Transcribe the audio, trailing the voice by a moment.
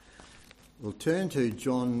We'll turn to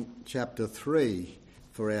John chapter 3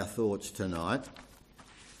 for our thoughts tonight.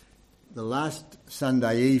 The last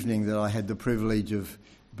Sunday evening that I had the privilege of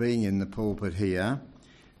being in the pulpit here,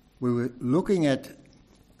 we were looking at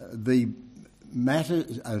the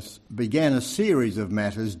matters, began a series of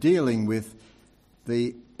matters dealing with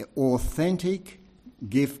the authentic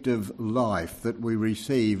gift of life that we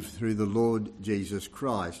receive through the Lord Jesus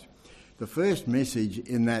Christ. The first message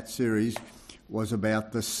in that series was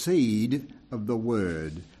about the seed of the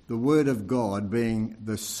Word of God being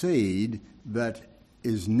the seed that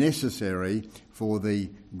is necessary for the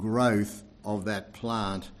growth of that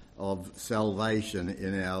plant of salvation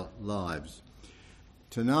in our lives.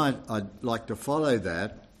 Tonight I'd like to follow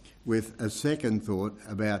that with a second thought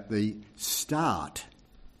about the start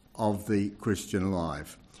of the Christian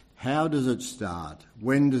life. How does it start?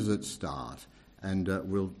 When does it start? And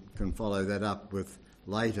we can follow that up with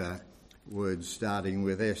later words starting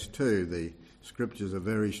with S2. The scriptures are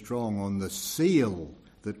very strong on the seal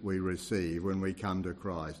that we receive when we come to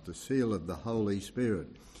Christ, the seal of the Holy Spirit.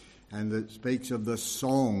 And it speaks of the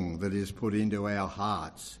song that is put into our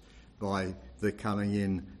hearts by the coming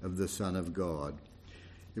in of the Son of God.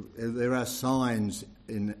 There are signs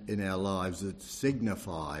in our lives that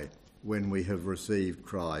signify when we have received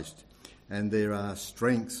Christ. And there are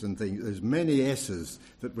strengths and things. There's many S's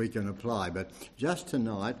that we can apply. But just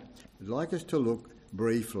tonight, I'd like us to look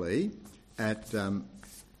briefly at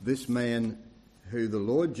this man who the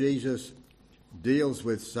Lord Jesus deals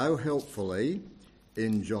with so helpfully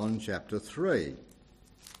in John chapter 3.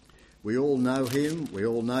 We all know him. We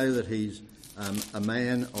all know that he's a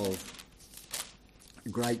man of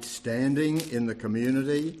great standing in the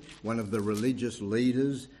community, one of the religious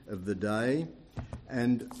leaders of the day.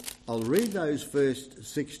 And I'll read those first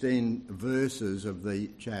 16 verses of the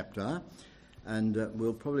chapter, and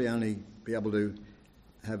we'll probably only be able to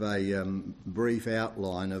have a brief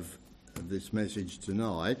outline of this message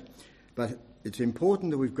tonight. But it's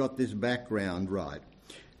important that we've got this background right.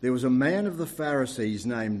 There was a man of the Pharisees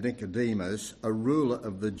named Nicodemus, a ruler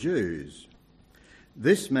of the Jews.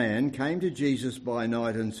 This man came to Jesus by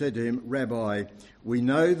night and said to him, "Rabbi, we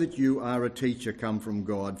know that you are a teacher come from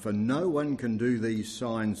God, for no one can do these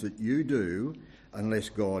signs that you do unless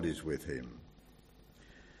God is with him."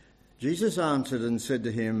 Jesus answered and said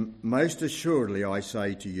to him, "Most assuredly I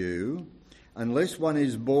say to you, unless one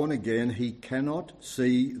is born again, he cannot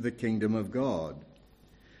see the kingdom of God."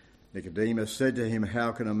 Nicodemus said to him,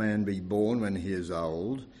 "How can a man be born when he is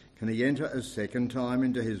old? Can he enter a second time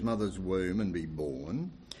into his mother's womb and be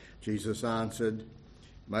born?" Jesus answered,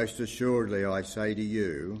 "Most assuredly I say to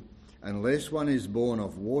you, unless one is born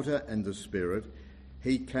of water and the Spirit,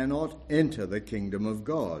 he cannot enter the kingdom of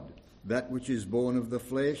God. That which is born of the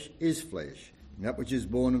flesh is flesh, and that which is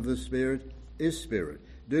born of the Spirit is spirit.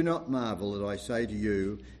 Do not marvel that I say to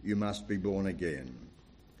you, you must be born again.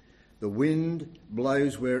 The wind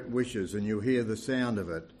blows where it wishes, and you hear the sound of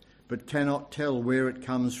it, but cannot tell where it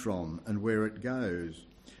comes from and where it goes.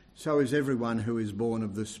 So is everyone who is born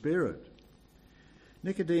of the Spirit."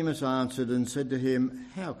 Nicodemus answered and said to him,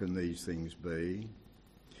 "How can these things be?"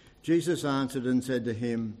 Jesus answered and said to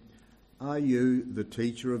him, "Are you the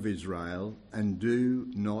teacher of Israel and do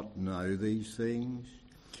not know these things?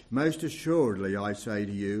 Most assuredly I say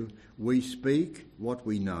to you, we speak what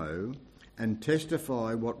we know and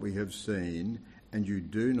testify what we have seen, and you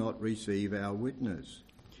do not receive our witness.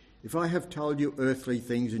 If I have told you earthly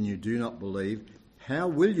things and you do not believe, how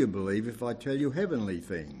will you believe if I tell you heavenly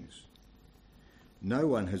things? No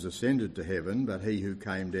one has ascended to heaven but he who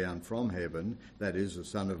came down from heaven, that is, the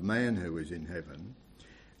Son of Man who is in heaven.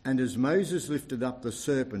 And as Moses lifted up the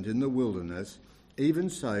serpent in the wilderness, even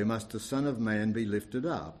so must the Son of Man be lifted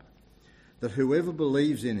up, that whoever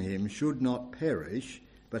believes in him should not perish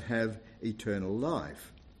but have eternal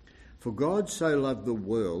life. For God so loved the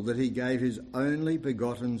world that he gave his only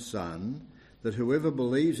begotten Son, that whoever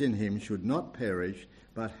believes in him should not perish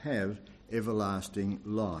but have everlasting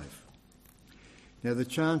life." Now the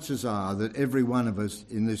chances are that every one of us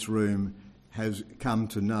in this room has come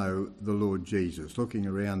to know the Lord Jesus. Looking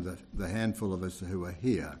around the handful of us who are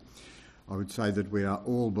here, I would say that we are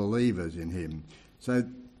all believers in him. So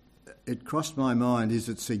it crossed my mind, is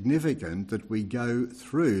it significant that we go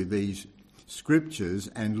through these scriptures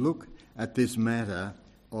and look at this matter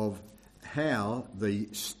of how the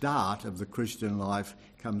start of the Christian life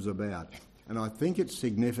comes about? And I think it's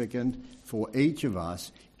significant for each of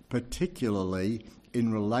us, particularly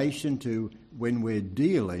in relation to when we're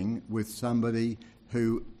dealing with somebody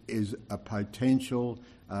who is a potential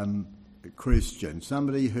Christian,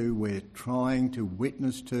 somebody who we're trying to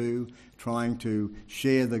witness to, trying to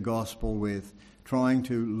share the gospel with, trying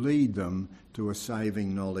to lead them to a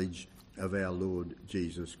saving knowledge of our Lord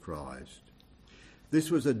Jesus Christ.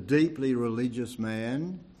 This was a deeply religious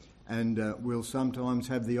man, and we'll sometimes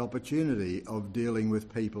have the opportunity of dealing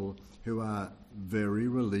with people who are very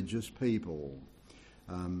religious people.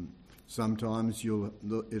 Sometimes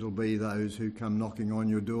it'll be those who come knocking on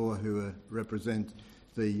your door who represent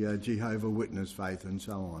the Jehovah Witness faith and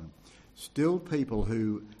so on. Still people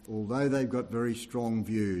who, although they've got very strong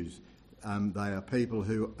views, they are people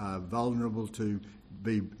who are vulnerable to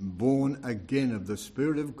be born again of the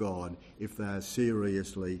Spirit of God if they are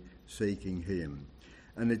seriously seeking him.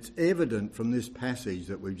 And it's evident from this passage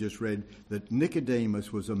that we've just read that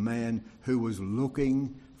Nicodemus was a man who was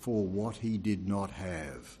looking for what he did not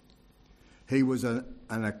have. He was an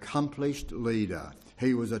accomplished leader.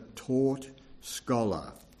 He was a taught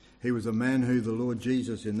scholar. He was a man who the Lord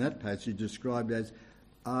Jesus in that passage described as,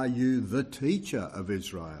 "Are you the teacher of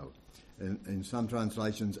Israel?" In some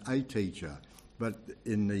translations, a teacher. But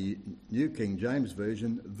in the New King James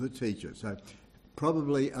Version, the teacher. So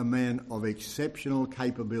probably a man of exceptional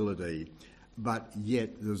capability, but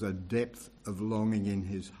yet there's a depth of longing in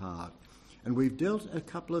his heart. And we've dealt a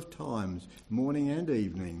couple of times, morning and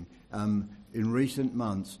evening, in recent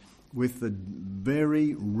months, with the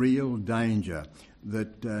very real danger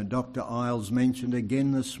that Dr. Isles mentioned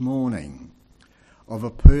again this morning, of a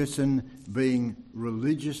person being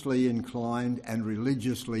religiously inclined and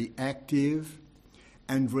religiously active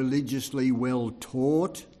and religiously well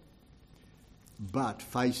taught, but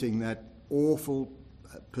facing that awful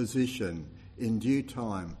position in due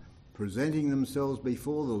time, presenting themselves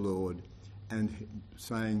before the Lord and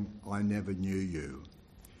saying, "I never knew you."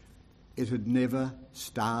 It had never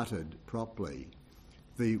started properly.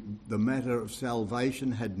 The matter of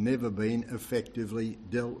salvation had never been effectively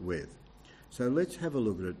dealt with. So let's have a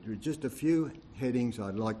look at it. Just a few headings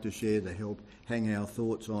I'd like to share to help hang our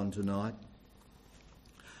thoughts on tonight.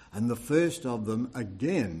 And the first of them,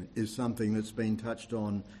 again, is something that's been touched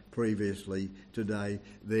on previously today.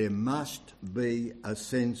 There must be a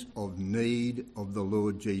sense of need of the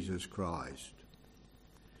Lord Jesus Christ.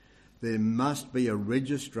 There must be a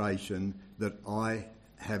registration that I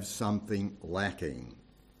have something lacking.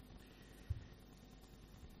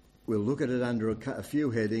 We'll look at it under a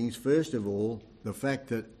few headings. First of all, the fact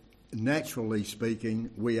that, naturally speaking,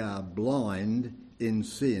 we are blind in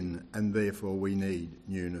sin and therefore we need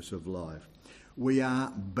newness of life. We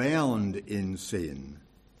are bound in sin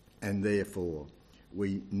and therefore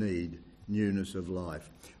we need newness of life.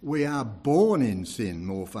 We are born in sin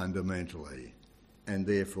more fundamentally and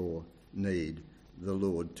therefore need the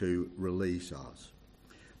Lord to release us.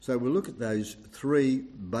 So we'll look at those three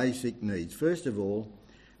basic needs. First of all,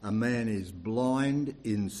 a man is blind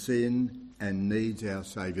in sin and needs our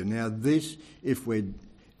Saviour. Now this, if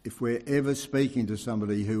we're ever speaking to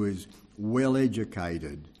somebody who is well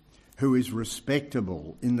educated, who is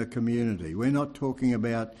respectable in the community, we're not talking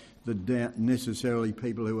about necessarily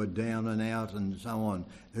people who are down and out and so on,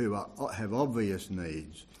 who have obvious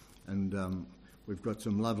needs. And we've got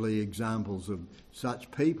some lovely examples of such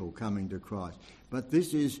people coming to Christ. But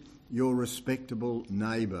this is your respectable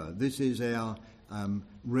neighbour. This is our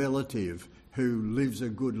relative who lives a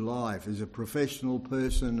good life, is a professional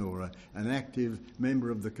person or an active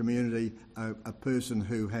member of the community, a person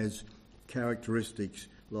who has characteristics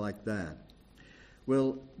like that.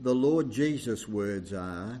 Well, the Lord Jesus' words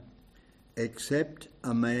are, "Except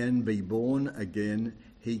a man be born again,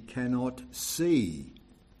 he cannot see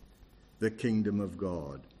the kingdom of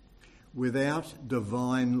God." Without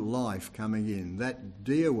divine life coming in, that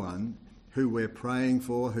dear one who we're praying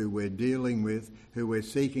for, who we're dealing with, who we're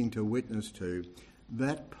seeking to witness to,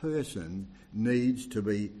 that person needs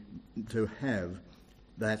to have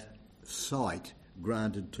that sight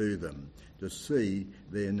granted to them, to see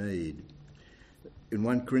their need. In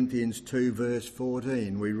 1 Corinthians 2 verse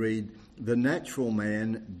 14 we read, "The natural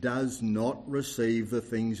man does not receive the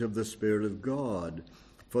things of the Spirit of God,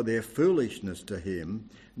 for their foolishness to him,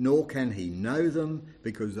 nor can he know them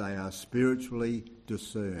because they are spiritually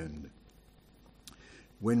discerned."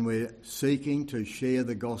 When we're seeking to share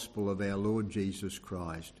the gospel of our Lord Jesus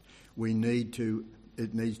Christ,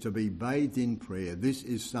 it needs to be bathed in prayer. This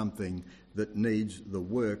is something that needs the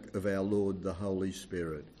work of our Lord, the Holy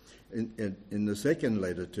Spirit. In the second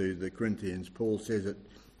letter to the Corinthians, Paul says at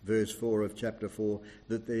verse 4 of chapter 4,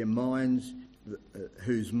 that their minds,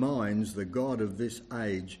 whose minds the God of this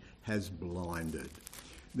age has blinded.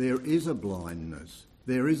 There is a blindness.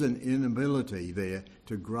 There is an inability there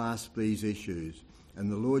to grasp these issues. And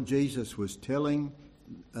the Lord Jesus was telling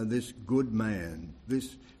this good man,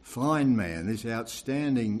 this fine man, this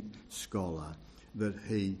outstanding scholar, that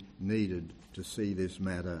he needed to see this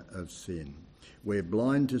matter of sin. We're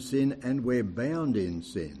blind to sin and we're bound in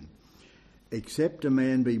sin. Except a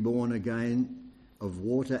man be born again of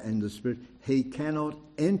water and the Spirit, he cannot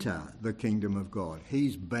enter the kingdom of God.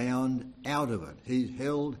 He's bound out of it. He's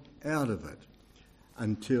held out of it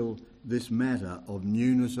until this matter of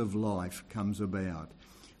newness of life comes about.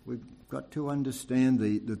 We've got to understand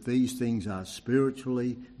that these things are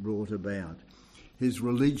spiritually brought about. His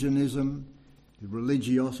religionism, his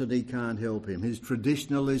religiosity can't help him. His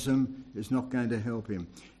traditionalism is not going to help him.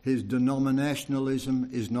 His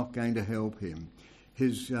denominationalism is not going to help him.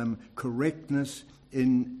 His correctness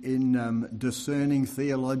in discerning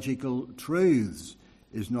theological truths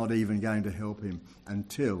is not even going to help him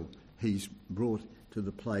until he's brought to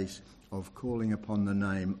the place of calling upon the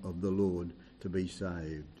name of the Lord to be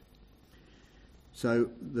saved. So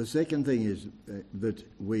the second thing is that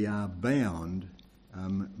we are bound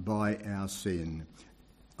by our sin.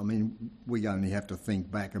 I mean, we only have to think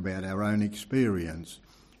back about our own experience,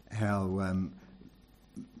 how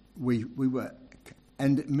we were,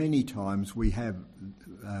 and many times we have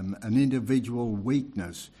an individual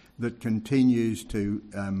weakness that continues to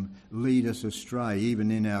lead us astray,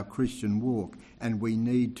 even in our Christian walk, and we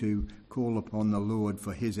need to call upon the Lord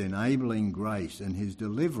for his enabling grace and his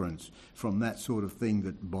deliverance from that sort of thing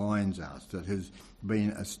that binds us, that has been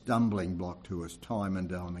a stumbling block to us time and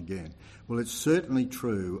time again. Well, it's certainly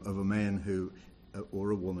true of a man who,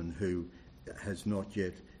 or a woman who has not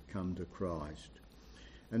yet come to Christ.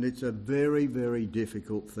 And it's a very, very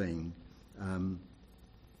difficult thing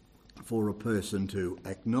for a person to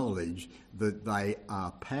acknowledge that they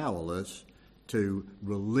are powerless to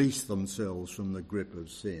release themselves from the grip of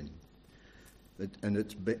sin.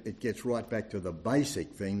 It gets right back to the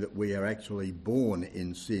basic thing that we are actually born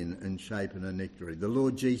in sin and shape in iniquity. The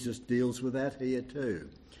Lord Jesus deals with that here too.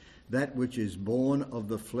 That which is born of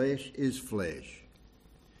the flesh is flesh.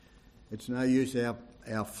 It's no use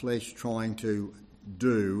our flesh trying to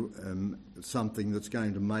do something that's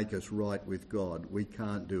going to make us right with God. We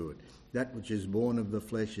can't do it. That which is born of the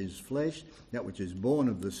flesh is flesh. That which is born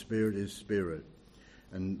of the Spirit is spirit.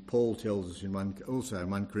 And Paul tells us in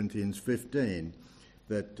 1 Corinthians 15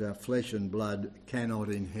 that flesh and blood cannot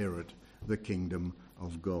inherit the kingdom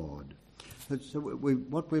of God. So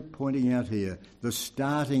what we're pointing out here, the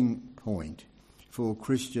starting point for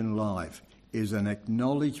Christian life is an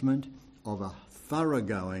acknowledgement of a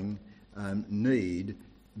thoroughgoing need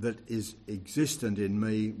that is existent in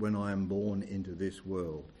me when I am born into this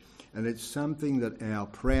world. And it's something that our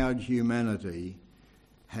proud humanity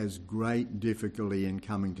has great difficulty in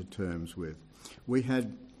coming to terms with. We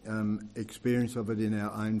had experience of it in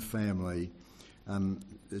our own family.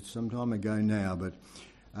 It's some time ago now, but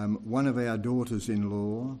one of our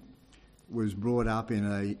daughters-in-law was brought up in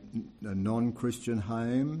a non-Christian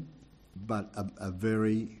home, but a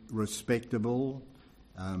very respectable,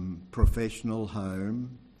 professional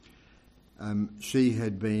home. She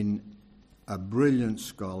had been a brilliant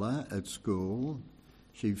scholar at school.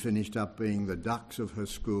 She finished up being the dux of her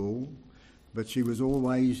school, but she was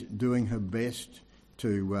always doing her best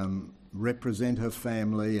to represent her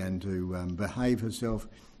family and to behave herself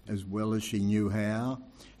as well as she knew how,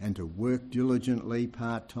 and to work diligently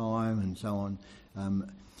part-time and so on,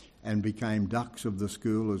 and became dux of the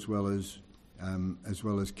school as well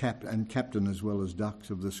as captain as well as dux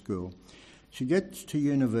of the school. She gets to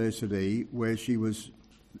university where she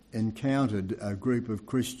encountered a group of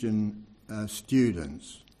Christian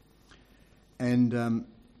students, and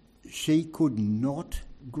she could not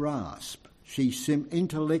grasp.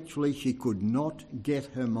 Intellectually, she could not get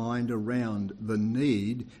her mind around the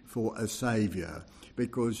need for a saviour,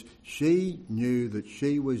 because she knew that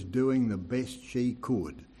she was doing the best she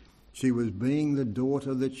could. She was being the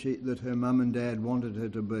daughter that her mum and dad wanted her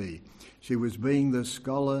to be. She was being the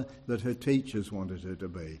scholar that her teachers wanted her to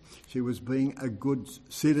be. She was being a good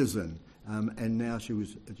citizen, and now she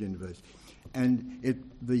was at university. And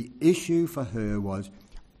the issue for her was,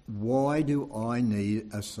 why do I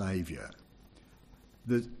need a saviour?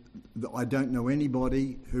 I don't know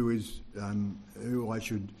anybody who I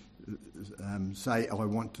should say I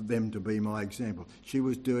want them to be my example. She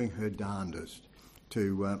was doing her darndest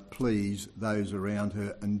to please those around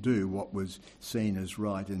her and do what was seen as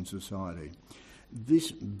right in society.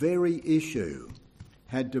 This very issue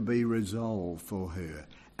had to be resolved for her.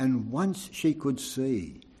 And once she could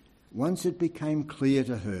see, once it became clear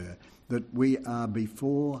to her that we are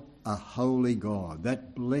before a holy God,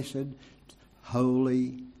 that blessed,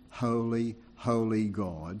 holy, holy, holy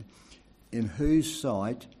God, in whose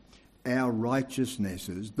sight our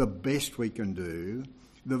righteousnesses, the best we can do,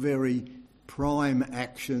 the very prime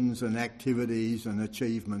actions and activities and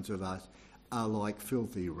achievements of us are like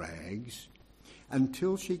filthy rags,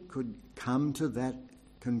 until she could come to that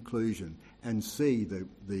conclusion and see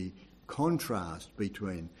the contrast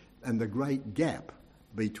between and the great gap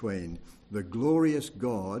between the glorious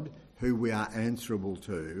God who we are answerable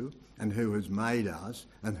to and who has made us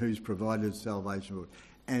and who's provided salvation for us,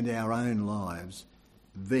 and our own lives,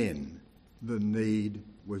 then the need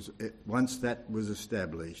was, once that was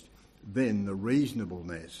established, then the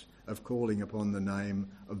reasonableness of calling upon the name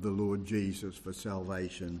of the Lord Jesus for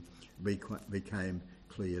salvation became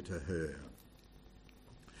clear to her.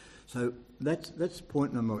 So that's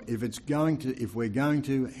point number one. If we're going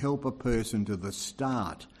to help a person to the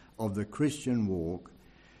start of the Christian walk,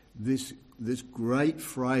 this great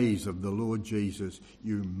phrase of the Lord Jesus,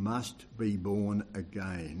 "You must be born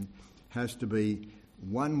again," has to be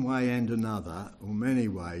one way and another, or many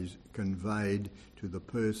ways, conveyed to the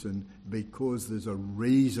person, because there's a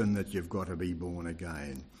reason that you've got to be born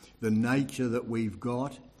again. The nature that we've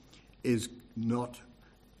got is not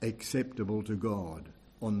acceptable to God.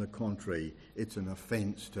 On the contrary, it's an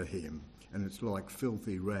offence to him, and it's like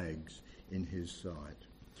filthy rags in his sight.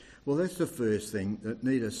 Well, that's the first thing, that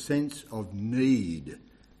need a sense of need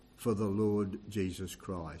for the Lord Jesus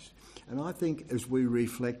Christ. And I think as we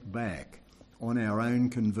reflect back on our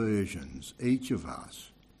own conversions, each of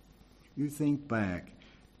us, you think back,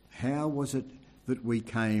 how was it that we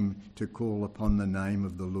came to call upon the name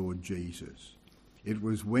of the Lord Jesus? It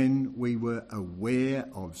was when we were aware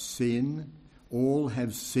of sin. All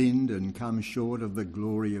have sinned and come short of the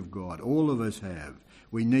glory of God. All of us have.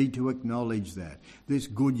 We need to acknowledge that. This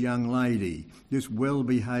good young lady, this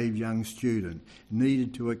well-behaved young student,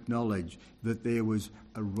 needed to acknowledge that there was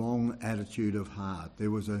a wrong attitude of heart.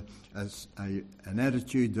 There was an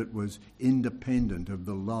attitude that was independent of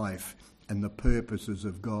the life and the purposes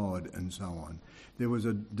of God and so on. There was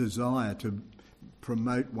a desire to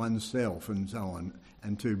promote oneself and so on,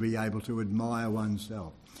 and to be able to admire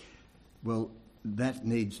oneself. Well, that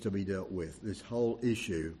needs to be dealt with, this whole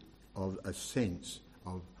issue of a sense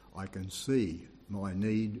of, I can see my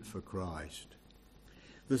need for Christ.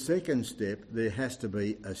 The second step, there has to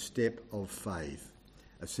be a step of faith,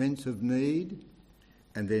 a sense of need,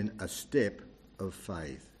 and then a step of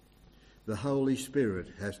faith. The Holy Spirit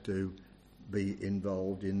has to be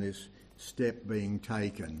involved in this step being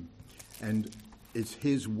taken, and it's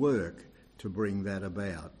his work to bring that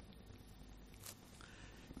about.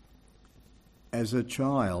 As a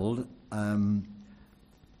child, I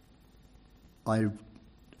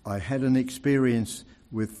had an experience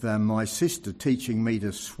with my sister teaching me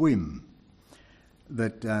to swim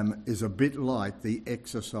that is a bit like the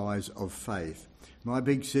exercise of faith. My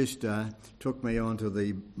big sister took me onto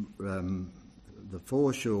the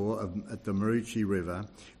foreshore at the Maroochy River,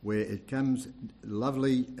 where it comes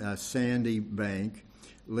lovely sandy bank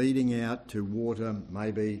leading out to water,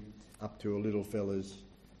 maybe up to a little fella's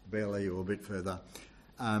belly or a bit further,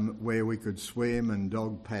 where we could swim and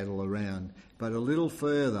dog paddle around. But a little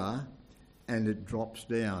further and it drops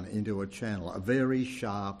down into a channel, a very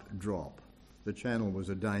sharp drop. The channel was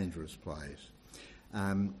a dangerous place,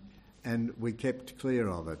 and we kept clear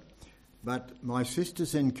of it. But my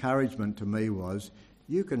sister's encouragement to me was,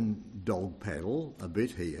 you can dog paddle a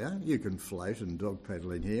bit here, you can float and dog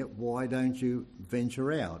paddle in here, why don't you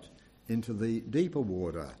venture out into the deeper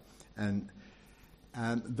water? And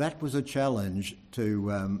that was a challenge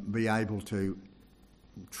to be able to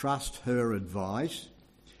trust her advice,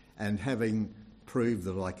 and having proved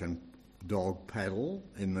that I can dog paddle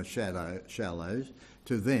in the shallows,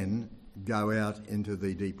 to then go out into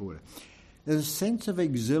the deep water. There's a sense of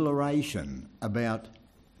exhilaration about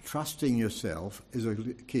trusting yourself as a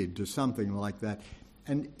kid to something like that.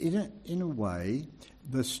 And in a way,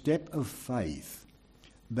 the step of faith,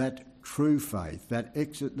 that true faith,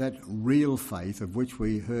 that real faith of which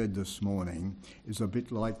we heard this morning, is a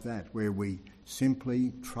bit like that, where we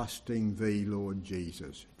simply trusting thee, Lord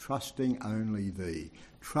Jesus, trusting only thee,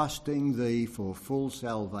 trusting thee for full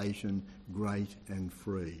salvation, great and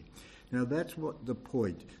free. Now that's what the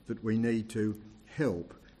point that we need to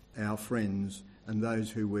help our friends and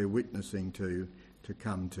those who we're witnessing to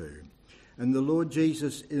come to. And the Lord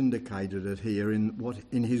Jesus indicated it here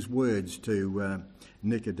in his words to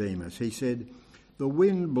Nicodemus. He said, "The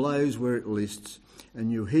wind blows where it lists,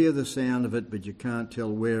 and you hear the sound of it, but you can't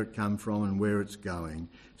tell where it come from and where it's going.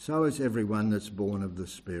 So is everyone that's born of the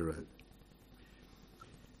Spirit."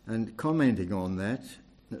 And commenting on that,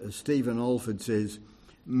 Stephen Alford says,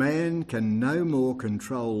 Man can no more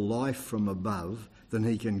control life from above than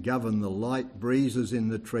he can govern the light breezes in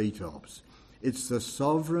the treetops. It's the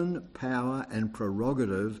sovereign power and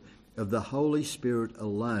prerogative of the Holy Spirit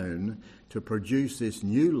alone to produce this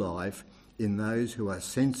new life in those who are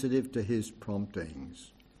sensitive to his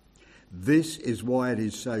promptings. This is why it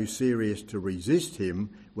is so serious to resist him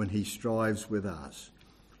when he strives with us.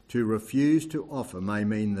 To refuse to offer may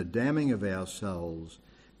mean the damning of our souls.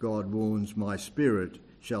 God warns, my spirit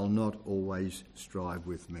shall not always strive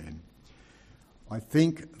with men. I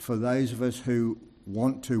think for those of us who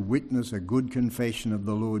want to witness a good confession of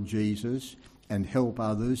the Lord Jesus and help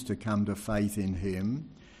others to come to faith in him,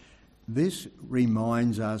 this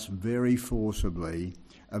reminds us very forcibly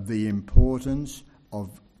of the importance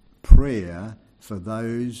of prayer for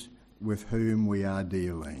those with whom we are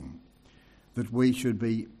dealing. That we should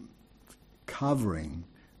be covering,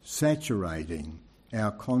 saturating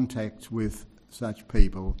our contacts with such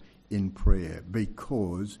people in prayer,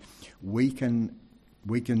 because we can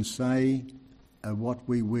say what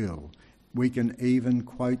we will. We can even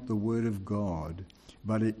quote the Word of God,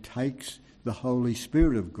 but it takes the Holy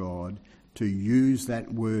Spirit of God to use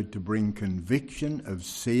that word to bring conviction of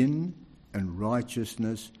sin and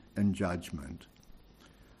righteousness and judgment.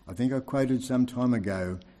 I think I quoted some time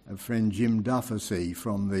ago a friend Jim Dufficy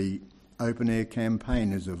from the Open Air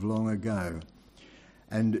campaigners of long ago.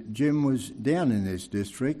 And Jim was down in this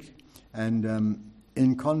district, and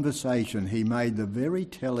in conversation he made the very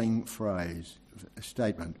telling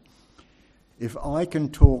statement, if I can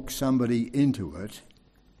talk somebody into it,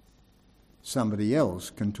 somebody else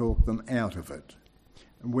can talk them out of it.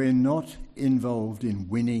 We're not involved in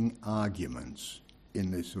winning arguments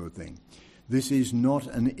in this sort of thing. This is not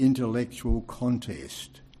an intellectual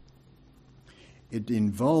contest. It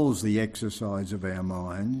involves the exercise of our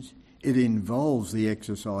minds, it involves the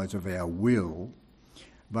exercise of our will,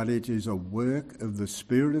 but it is a work of the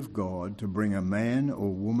Spirit of God to bring a man or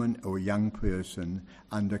woman or young person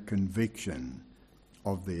under conviction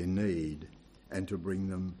of their need and to bring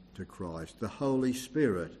them to Christ. The Holy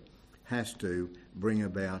Spirit has to bring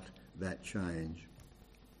about that change.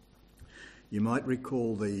 You might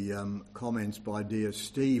recall the comments by dear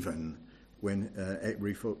Stephen when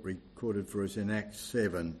recorded for us in Acts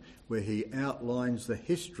 7, where he outlines the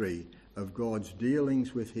history of God's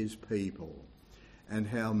dealings with his people and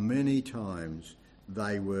how many times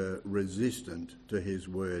they were resistant to his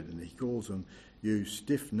word. And he calls them, you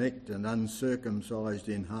stiff-necked and uncircumcised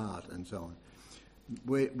in heart, and so on.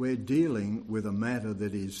 We're dealing with a matter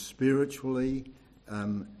that is spiritually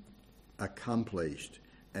accomplished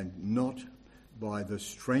and not by the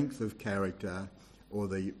strength of character or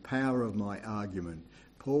the power of my argument.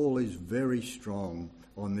 Paul is very strong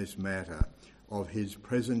on this matter of his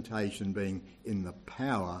presentation being in the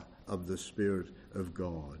power of the Spirit of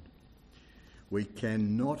God. We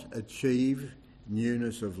cannot achieve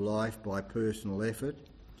newness of life by personal effort,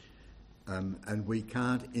 and we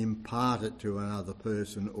can't impart it to another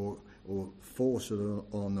person or force it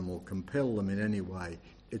on them or compel them in any way.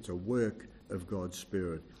 It's a work of God's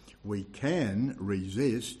Spirit. We can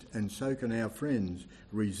resist, and so can our friends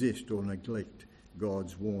resist or neglect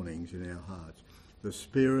God's warnings in our hearts. The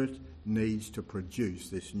Spirit needs to produce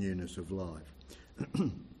this newness of life.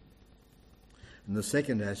 And the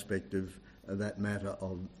second aspect of that matter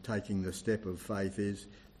of taking the step of faith is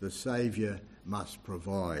the Saviour must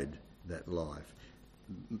provide that life.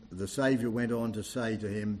 The Saviour went on to say to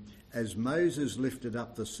him, as Moses lifted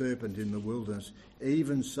up the serpent in the wilderness,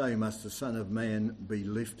 even so must the Son of Man be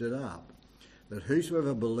lifted up, that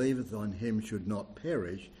whosoever believeth on him should not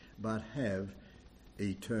perish, but have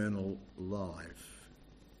eternal life.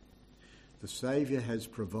 The Saviour has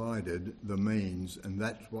provided the means, and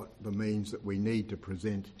that's what the means that we need to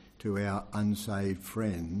present to our unsaved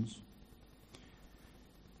friends.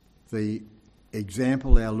 The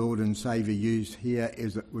example our Lord and Saviour used here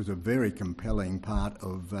was a very compelling part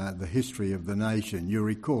of the history of the nation. You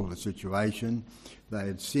recall the situation. They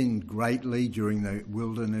had sinned greatly during the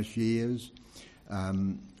wilderness years.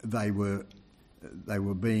 They were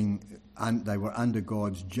under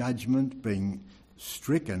God's judgment, being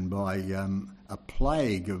stricken by a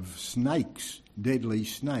plague of snakes, deadly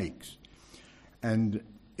snakes. And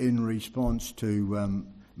in response to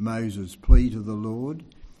Moses' plea to the Lord,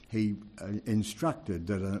 he instructed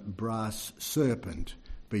that a brass serpent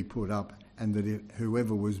be put up, and that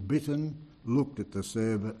whoever was bitten looked at the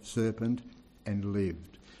serpent and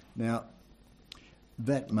lived. Now,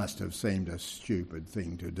 that must have seemed a stupid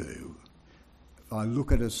thing to do. If I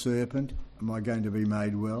look at a serpent, am I going to be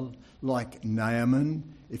made well? Like Naaman,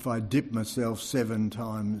 if I dip myself 7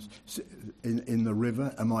 times in the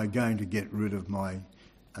river, am I going to get rid of my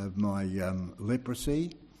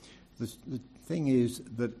leprosy. The thing is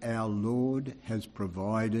that our Lord has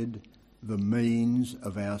provided the means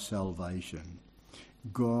of our salvation.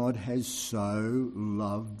 God has so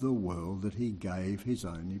loved the world that he gave his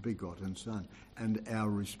only begotten Son. And our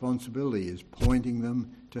responsibility is pointing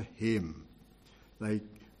them to him.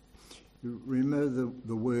 Remember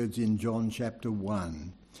the words in John chapter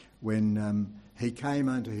 1 when he came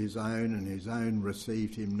unto his own and his own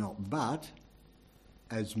received him not, but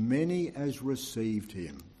as many as received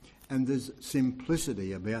him. And there's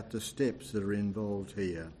simplicity about the steps that are involved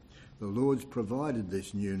here. The Lord's provided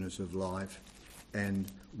this newness of life,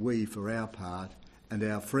 and we, for our part, and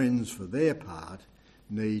our friends, for their part,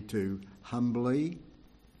 need to humbly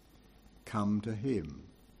come to him.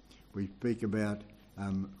 We speak about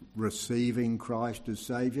receiving Christ as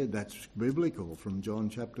Saviour. That's biblical from John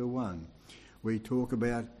chapter 1. We talk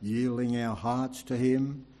about yielding our hearts to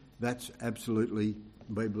him. That's absolutely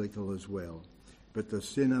biblical as well. But the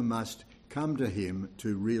sinner must come to him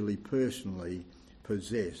to really personally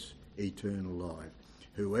possess eternal life.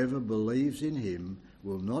 Whoever believes in him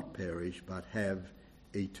will not perish but have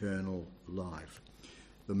eternal life.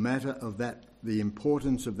 The matter of that, the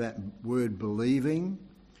importance of that word believing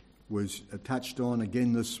was touched on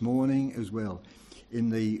again this morning as well.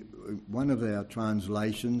 In one of our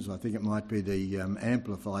translations, I think it might be the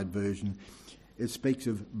Amplified version, it speaks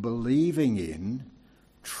of believing in,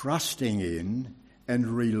 trusting in, and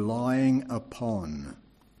relying upon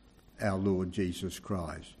our Lord Jesus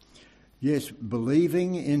Christ. Yes,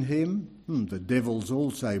 believing in him, the devils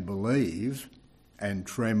also believe and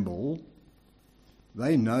tremble.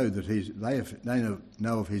 They know that they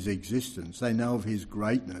know of his existence. They know of his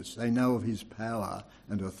greatness. They know of his power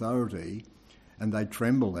and authority, and they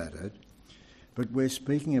tremble at it. But we're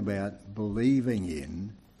speaking about believing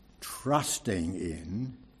in, trusting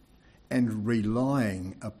in, and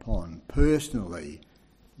relying upon, personally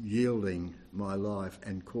yielding my life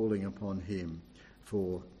and calling upon him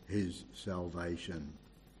for his salvation.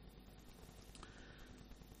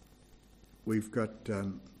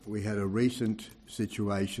 We had a recent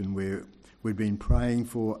situation where we'd been praying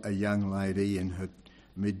for a young lady in her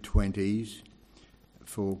mid-20s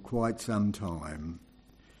for quite some time,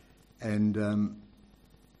 and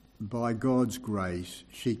by God's grace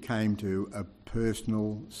she came to a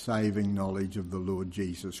personal saving knowledge of the Lord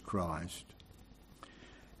Jesus Christ.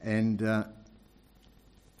 And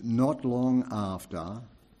not long after,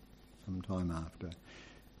 sometime after,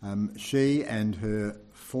 she and her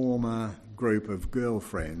former group of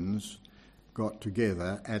girlfriends got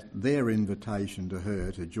together at their invitation to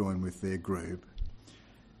her to join with their group.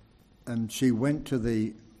 And she went to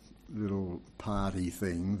the little party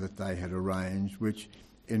thing that they had arranged, which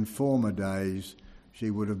in former days she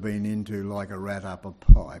would have been into like a rat up a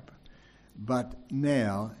pipe. But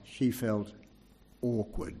now she felt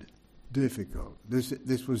awkward, difficult.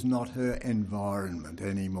 This was not her environment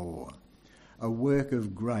anymore. A work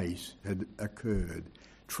of grace had occurred.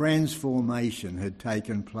 Transformation had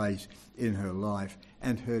taken place in her life,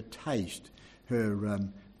 and her taste, her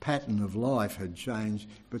pattern of life had changed,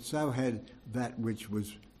 but so had that which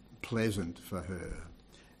was pleasant for her.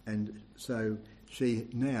 And so she,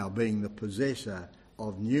 now being the possessor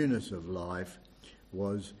of newness of life,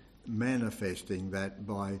 was manifesting that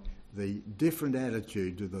by the different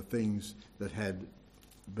attitude to the things that had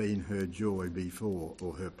been her joy before,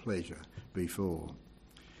 or her pleasure before.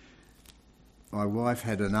 My wife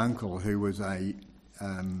had an uncle who was a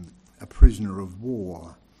prisoner of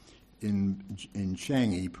war in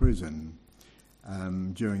Changi prison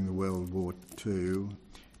during the World War II,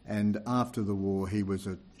 and after the war he was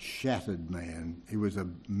a shattered man. He was a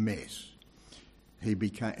mess. He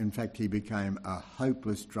became a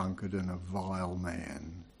hopeless drunkard and a vile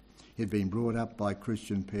man. He'd been brought up by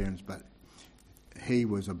Christian parents, but he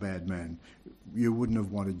was a bad man. You wouldn't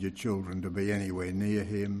have wanted your children to be anywhere near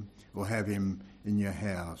him or have him in your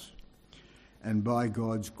house. And by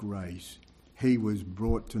God's grace, he was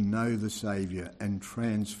brought to know the Saviour and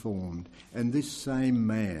transformed. And this same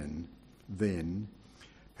man then,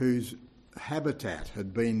 whose habitat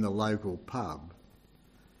had been the local pub,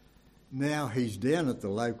 now he's down at the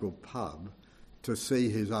local pub to see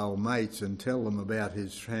his old mates and tell them about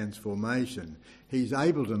his transformation. He's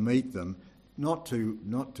able to meet them, not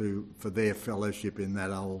to for their fellowship in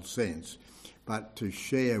that old sense, but to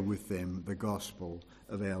share with them the gospel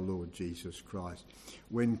of our Lord Jesus Christ.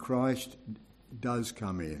 When Christ does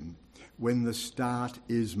come in, when the start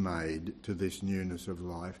is made to this newness of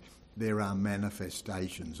life, there are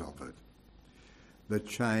manifestations of it. The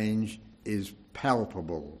change is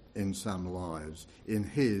palpable in some lives. In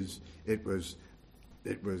his, it was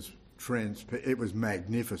it was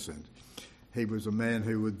magnificent. He was a man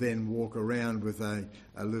who would then walk around with a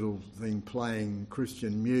little thing playing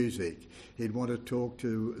Christian music. He'd want to talk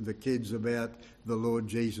to the kids about the Lord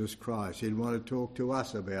Jesus Christ. He'd want to talk to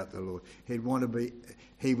us about the Lord.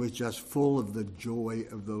 He was just full of the joy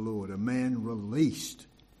of the Lord, a man released.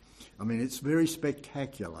 I mean, it's very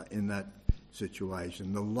spectacular in that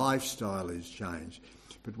situation. The lifestyle is changed.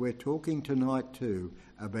 But we're talking tonight too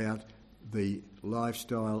about the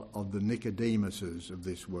lifestyle of the Nicodemuses of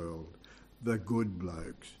this world, the good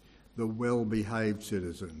blokes, the well-behaved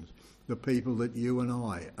citizens, the people that you and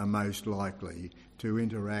I are most likely to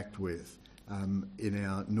interact with in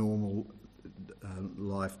our normal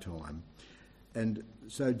lifetime. And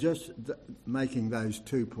so just making those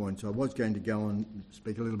 2 points, I was going to go on and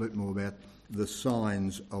speak a little bit more about the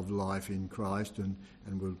signs of life in Christ, and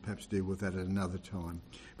we'll perhaps deal with that at another time.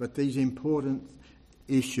 But these important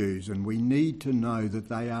issues, and we need to know that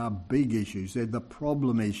they are big issues. They're the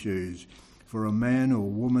problem issues for a man or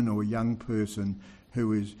woman or young person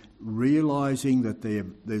who is realising that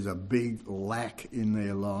there's a big lack in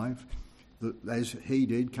their life, as he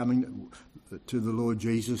did, coming to the Lord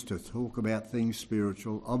Jesus to talk about things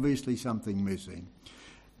spiritual, obviously something missing.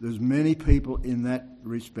 There's many people in that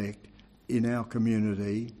respect in our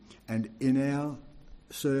community and in our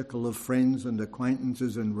circle of friends and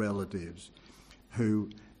acquaintances and relatives who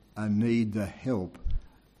need the help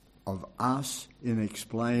of us in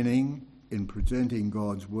explaining, in presenting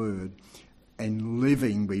God's word and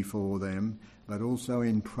living before them, but also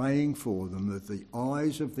in praying for them that the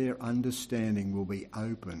eyes of their understanding will be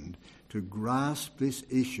opened to grasp this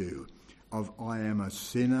issue of I am a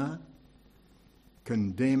sinner,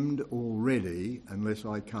 condemned already unless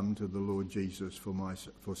I come to the Lord Jesus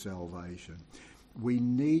for salvation. We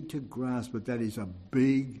need to grasp that that is a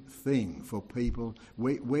big thing for people.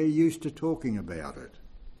 We're used to talking about it.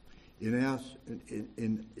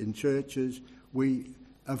 In churches,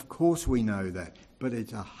 of course we know that, but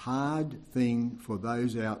it's a hard thing for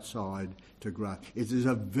those outside to grasp. It is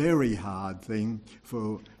a very hard thing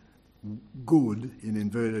for good, in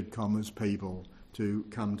inverted commas, people to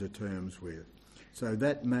come to terms with. So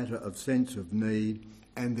that matter of sense of need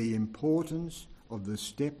and the importance of the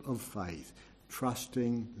step of faith,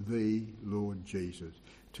 trusting the Lord Jesus,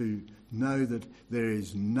 to know that there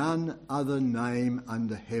is none other name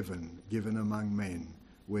under heaven given among men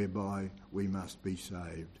whereby we must be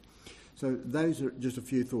saved. So those are just a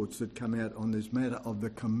few thoughts that come out on this matter of the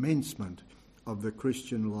commencement of the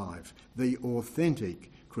Christian life, the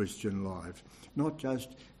authentic Christian life, not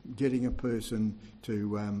just getting a person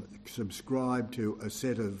to subscribe to a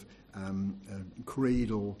set of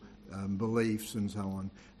creedal beliefs and so on,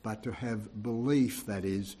 but to have belief that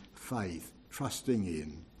is faith, trusting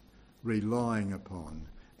in, relying upon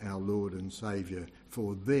our Lord and Saviour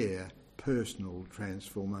for their personal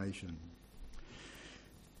transformation.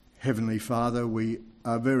 Heavenly Father, we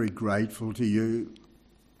are very grateful to you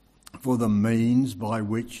for the means by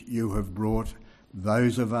which you have brought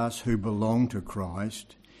those of us who belong to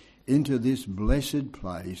Christ into this blessed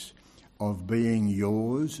place of being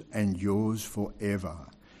yours and yours forever,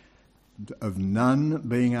 of none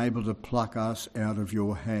being able to pluck us out of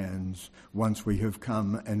your hands once we have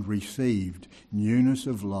come and received newness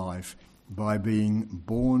of life by being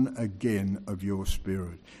born again of your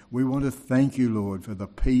Spirit. We want to thank you, Lord, for the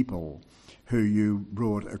people who you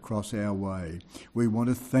brought across our way. We want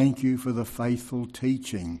to thank you for the faithful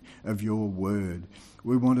teaching of your word.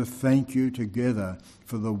 We want to thank you together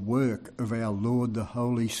for the work of our Lord, the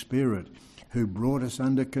Holy Spirit, who brought us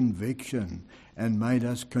under conviction and made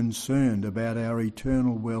us concerned about our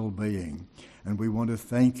eternal well-being. And we want to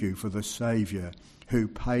thank you for the Saviour who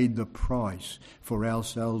paid the price for our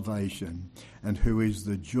salvation and who is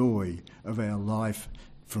the joy of our life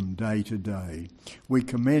from day to day. We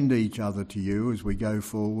commend each other to you as we go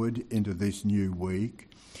forward into this new week.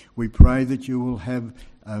 We pray that you will have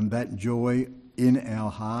that joy in our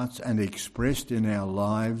hearts and expressed in our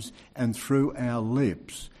lives and through our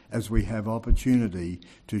lips as we have opportunity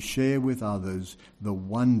to share with others the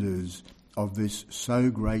wonders of this so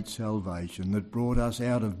great salvation that brought us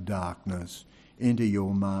out of darkness into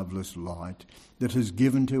your marvellous light, that has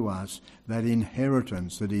given to us that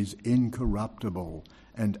inheritance that is incorruptible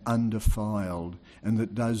and undefiled and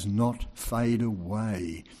that does not fade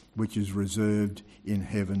away, which is reserved in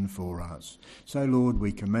heaven for us. So, Lord,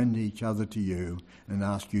 we commend each other to you and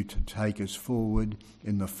ask you to take us forward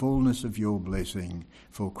in the fullness of your blessing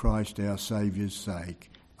for Christ our Saviour's sake.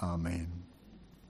 Amen.